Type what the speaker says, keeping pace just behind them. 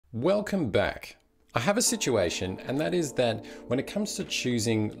Welcome back. I have a situation, and that is that when it comes to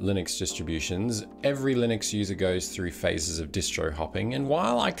choosing Linux distributions, every Linux user goes through phases of distro hopping, and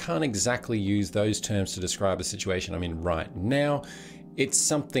while I can't exactly use those terms to describe the situation I'm in right now, it's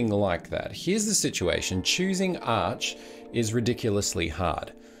something like that. Here's the situation. Choosing Arch is ridiculously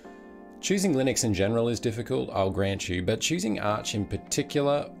hard. Choosing Linux in general is difficult, I'll grant you, but choosing Arch in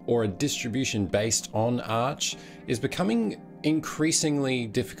particular, or a distribution based on Arch, is becoming increasingly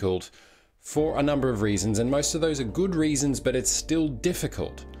difficult for a number of reasons, and most of those are good reasons, but it's still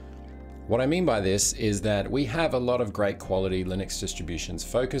difficult. What I mean by this is that we have a lot of great quality Linux distributions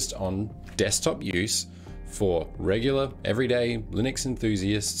focused on desktop use for regular, everyday Linux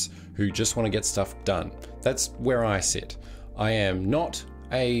enthusiasts who just want to get stuff done. That's where I sit. I am not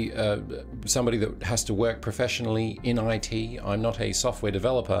somebody that has to work professionally in IT. I'm not a software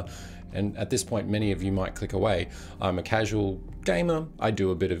developer, and at this point many of you might click away. I'm a casual gamer, I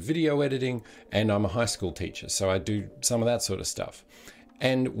do a bit of video editing, and I'm a high school teacher, so I do some of that sort of stuff.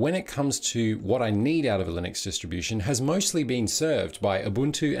 And when it comes to what I need out of a Linux distribution, has mostly been served by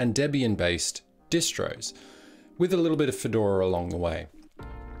Ubuntu and Debian based distros, with a little bit of Fedora along the way.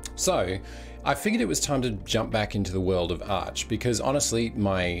 So I figured it was time to jump back into the world of Arch, because honestly,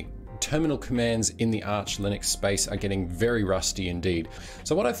 my terminal commands in the Arch Linux space are getting very rusty indeed.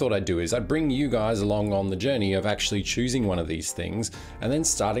 So what I thought I'd do is I'd bring you guys along on the journey of actually choosing one of these things and then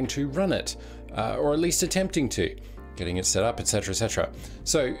starting to run it, or at least attempting to. Getting it set up, etc, etc.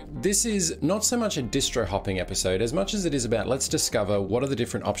 So this is not so much a distro hopping episode as much as it is about let's discover what are the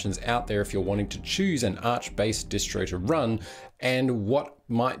different options out there if you're wanting to choose an Arch based distro to run, and what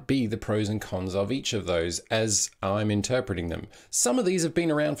might be the pros and cons of each of those as I'm interpreting them. Some of these have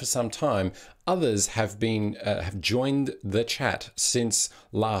been around for some time, others have joined the chat since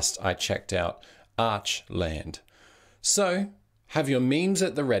last I checked out Archland. So have your memes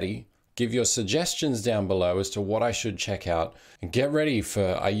at the ready. Give your suggestions down below as to what I should check out, and get ready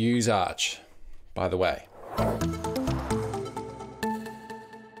for I use Arch, by the way.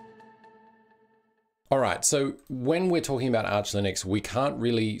 All right, so when we're talking about Arch Linux, we can't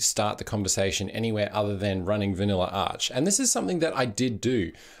really start the conversation anywhere other than running vanilla Arch. And this is something that I did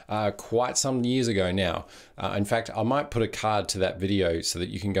do quite some years ago now. In fact, I might put a card to that video so that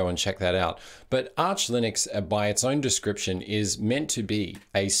you can go and check that out. But Arch Linux, by its own description, is meant to be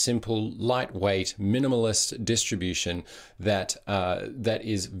a simple, lightweight, minimalist distribution that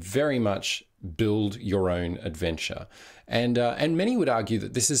is very much build your own adventure. And many would argue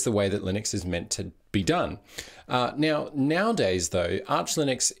that this is the way that Linux is meant to be done. Nowadays though, Arch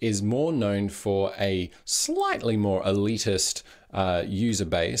Linux is more known for a slightly more elitist user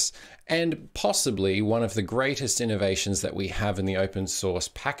base, and possibly one of the greatest innovations that we have in the open source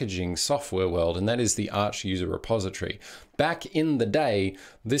packaging software world, and that is the Arch user repository. Back in the day,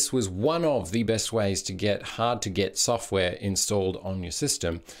 this was one of the best ways to get hard to get software installed on your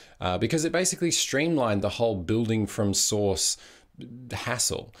system, because it basically streamlined the whole building from source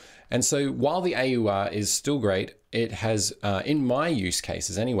hassle. And so while the AUR is still great, it has, in my use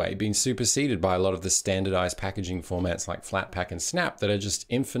cases anyway, been superseded by a lot of the standardized packaging formats like Flatpak and Snap that are just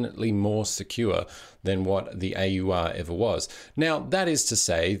infinitely more secure than what the AUR ever was. Now, that is to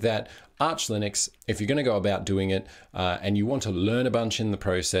say that Arch Linux, if you're going to go about doing it and you want to learn a bunch in the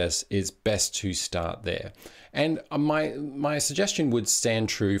process, is best to start there. And my suggestion would stand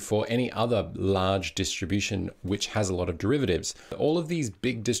true for any other large distribution which has a lot of derivatives. All of these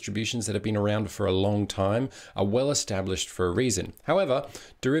big distributions that have been around for a long time are well established for a reason. However,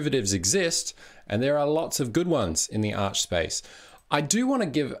 derivatives exist, and there are lots of good ones in the Arch space. I do want to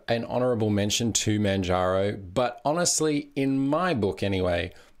give an honorable mention to Manjaro, but honestly, in my book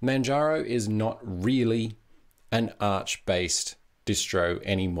anyway, Manjaro is not really an Arch-based distro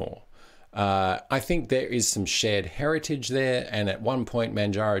anymore. I think there is some shared heritage there, and at one point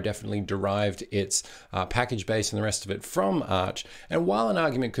Manjaro definitely derived its package base and the rest of it from Arch. And while an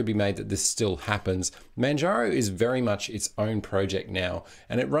argument could be made that this still happens, Manjaro is very much its own project now,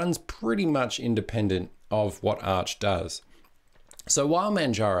 and it runs pretty much independent of what Arch does. So while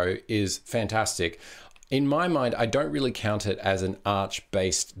Manjaro is fantastic, in my mind, I don't really count it as an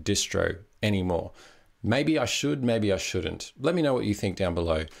Arch-based distro anymore. Maybe I should, maybe I shouldn't. Let me know what you think down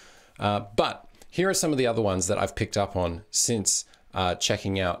below. But here are some of the other ones that I've picked up on since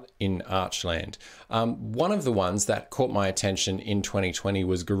checking out in Archland. One of the ones that caught my attention in 2020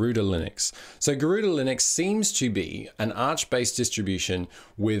 was Garuda Linux. So Garuda Linux seems to be an Arch-based distribution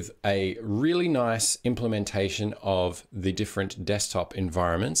with a really nice implementation of the different desktop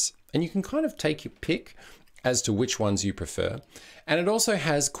environments. And you can kind of take your pick as to which ones you prefer. And it also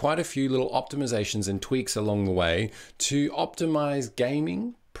has quite a few little optimizations and tweaks along the way to optimize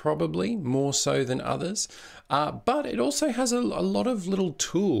gaming probably more so than others. But it also has a lot of little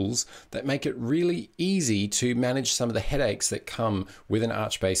tools that make it really easy to manage some of the headaches that come with an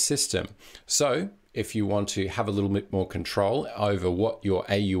Arch-based system. So if you want to have a little bit more control over what your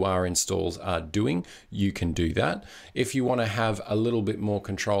AUR installs are doing, you can do that. If you want to have a little bit more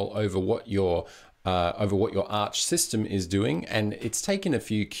control over what your Arch system is doing, and it's taken a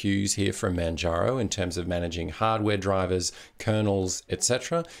few cues here from Manjaro in terms of managing hardware drivers, kernels,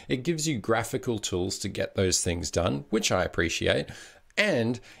 etc. It gives you graphical tools to get those things done, which I appreciate.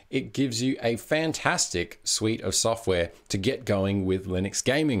 And it gives you a fantastic suite of software to get going with Linux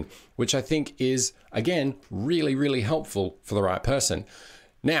gaming, which I think is, again, really, really helpful for the right person.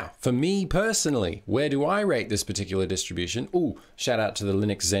 Now, for me personally, where do I rate this particular distribution? Ooh, shout out to the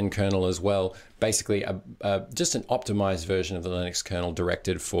Linux Zen kernel as well. Basically, just an optimized version of the Linux kernel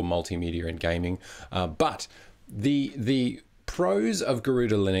directed for multimedia and gaming. But the pros of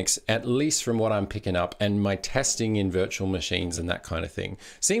Garuda Linux, at least from what I'm picking up and my testing in virtual machines and that kind of thing,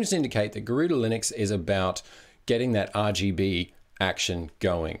 seems to indicate that Garuda Linux is about getting that RGB action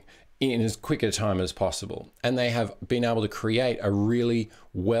going in as quick a time as possible. And they have been able to create a really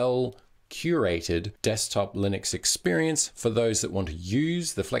well curated desktop Linux experience for those that want to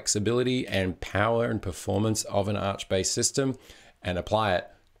use the flexibility and power and performance of an Arch-based system and apply it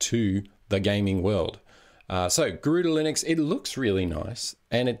to the gaming world. So Garuda Linux, it looks really nice,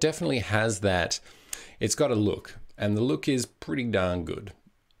 and it definitely has that, it's got a look, and the look is pretty darn good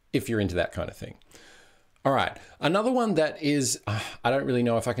if you're into that kind of thing. All right, another one that is, I don't really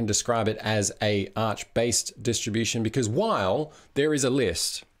know if I can describe it as a Arch-based distribution, because while there is a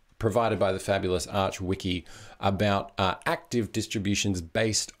list provided by the fabulous Arch Wiki about active distributions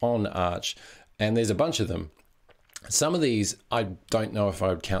based on Arch, and there's a bunch of them, some of these, I don't know if I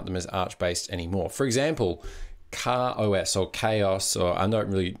would count them as Arch-based anymore. For example, KaOS or KaOS, or I'm not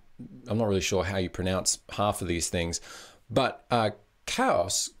really sure how you pronounce half of these things, but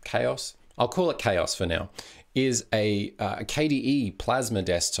KaOS, I'll call it KaOS for now, is a KDE Plasma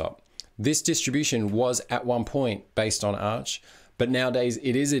desktop. This distribution was at one point based on Arch, but nowadays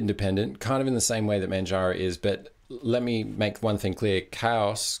it is independent, kind of in the same way that Manjaro is. But let me make one thing clear: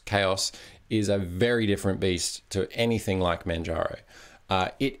 KaOS is a very different beast to anything like Manjaro.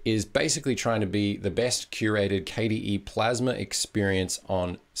 It is basically trying to be the best curated KDE Plasma experience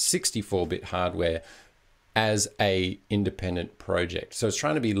on 64-bit hardware as a independent project. So it's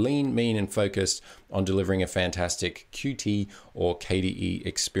trying to be lean, mean, and focused on delivering a fantastic Qt or KDE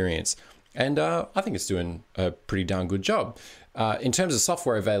experience. And I think it's doing a pretty darn good job. In terms of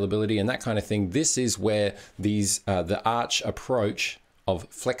software availability and that kind of thing, this is where the Arch approach of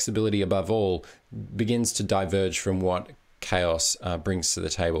flexibility above all begins to diverge from what KaOS brings to the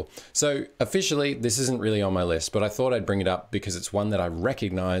table. So officially, this isn't really on my list, but I thought I'd bring it up because it's one that I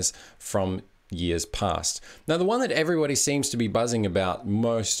recognize from years past. Now, the one that everybody seems to be buzzing about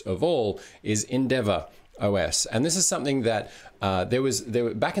most of all is Endeavour OS. And this is something that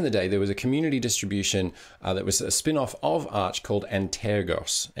back in the day, there was a community distribution that was a spin-off of Arch called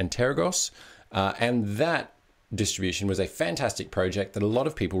Antergos. And that distribution was a fantastic project that a lot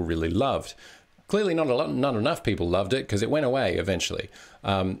of people really loved. Clearly not enough people loved it because it went away eventually.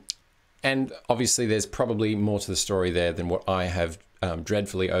 And obviously there's probably more to the story there than what I have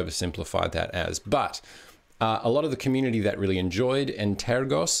dreadfully oversimplified that as. But a lot of the community that really enjoyed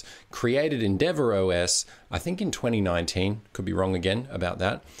Antergos created Endeavour OS, I think in 2019, could be wrong again about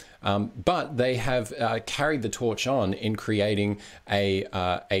that. But they have carried the torch on in creating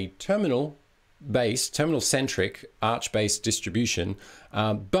a terminal-centric Arch-based distribution,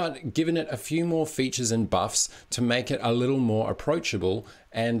 but given it a few more features and buffs to make it a little more approachable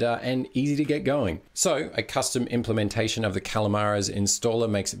and easy to get going. So a custom implementation of the Calamares installer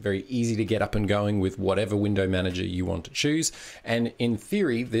makes it very easy to get up and going with whatever window manager you want to choose. And in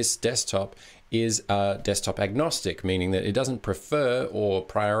theory, this desktop is desktop agnostic, meaning that it doesn't prefer or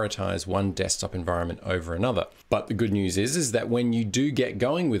prioritize one desktop environment over another. But the good news is that when you do get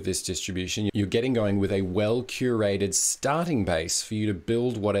going with this distribution, you're getting going with a well-curated starting base for you to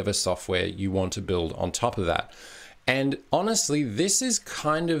build whatever software you want to build on top of that. And honestly, this is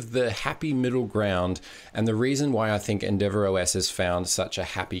kind of the happy middle ground and the reason why I think Endeavour OS has found such a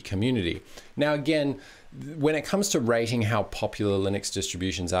happy community. Now, again, when it comes to rating how popular Linux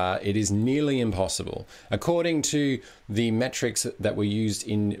distributions are, it is nearly impossible. According to the metrics that were used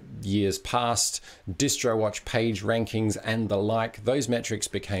in years past, DistroWatch page rankings and the like, those metrics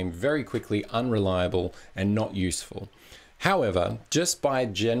became very quickly unreliable and not useful. However, just by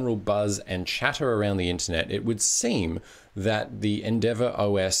general buzz and chatter around the internet, it would seem that the Endeavour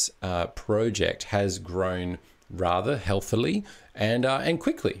OS project has grown rather healthily and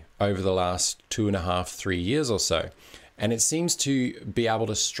quickly over the last 2.5, 3 years or so. And it seems to be able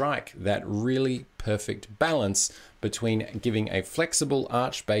to strike that really perfect balance between giving a flexible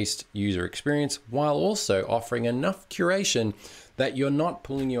Arch-based user experience while also offering enough curation that you're not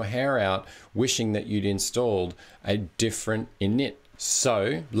pulling your hair out wishing that you'd installed a different init.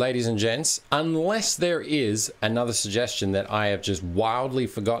 So, ladies and gents, unless there is another suggestion that I have just wildly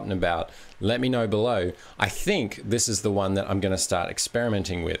forgotten about, let me know below. I think this is the one that I'm going to start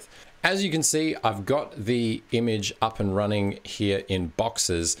experimenting with. As you can see, I've got the image up and running here in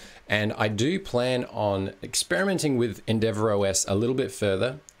boxes, and I do plan on experimenting with Endeavour OS a little bit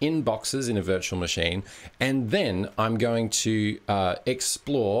further in boxes in a virtual machine, and then I'm going to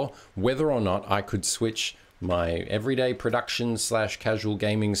explore whether or not I could switch my everyday production / casual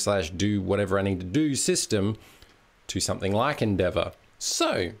gaming / do whatever I need to do system to something like Endeavour.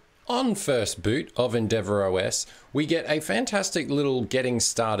 So, on first boot of Endeavour OS, we get a fantastic little getting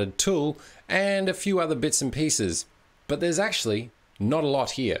started tool and a few other bits and pieces. But there's actually not a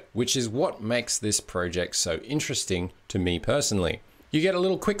lot here, which is what makes this project so interesting to me personally. You get a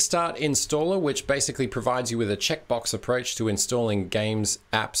little quick start installer, which basically provides you with a checkbox approach to installing games,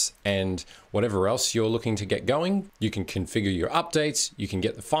 apps, and whatever else you're looking to get going. You can configure your updates, you can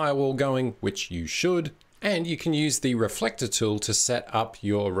get the firewall going, which you should, and you can use the reflector tool to set up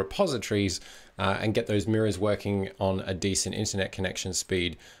your repositories and get those mirrors working on a decent internet connection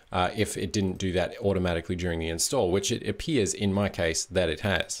speed if it didn't do that automatically during the install, which it appears in my case that it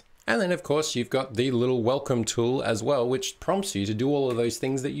has. And then of course you've got the little welcome tool as well, which prompts you to do all of those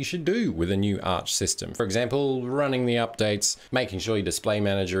things that you should do with a new Arch system. For example, running the updates, making sure your display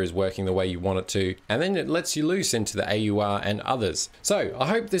manager is working the way you want it to, and then it lets you loose into the AUR and others. So I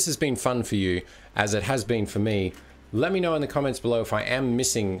hope this has been fun for you, as it has been for me. Let me know in the comments below if I am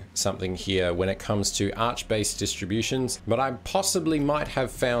missing something here when it comes to Arch-based distributions, but I possibly might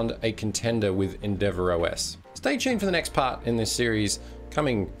have found a contender with Endeavour OS. Stay tuned for the next part in this series,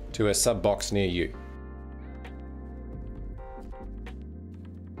 coming to a sub box near you.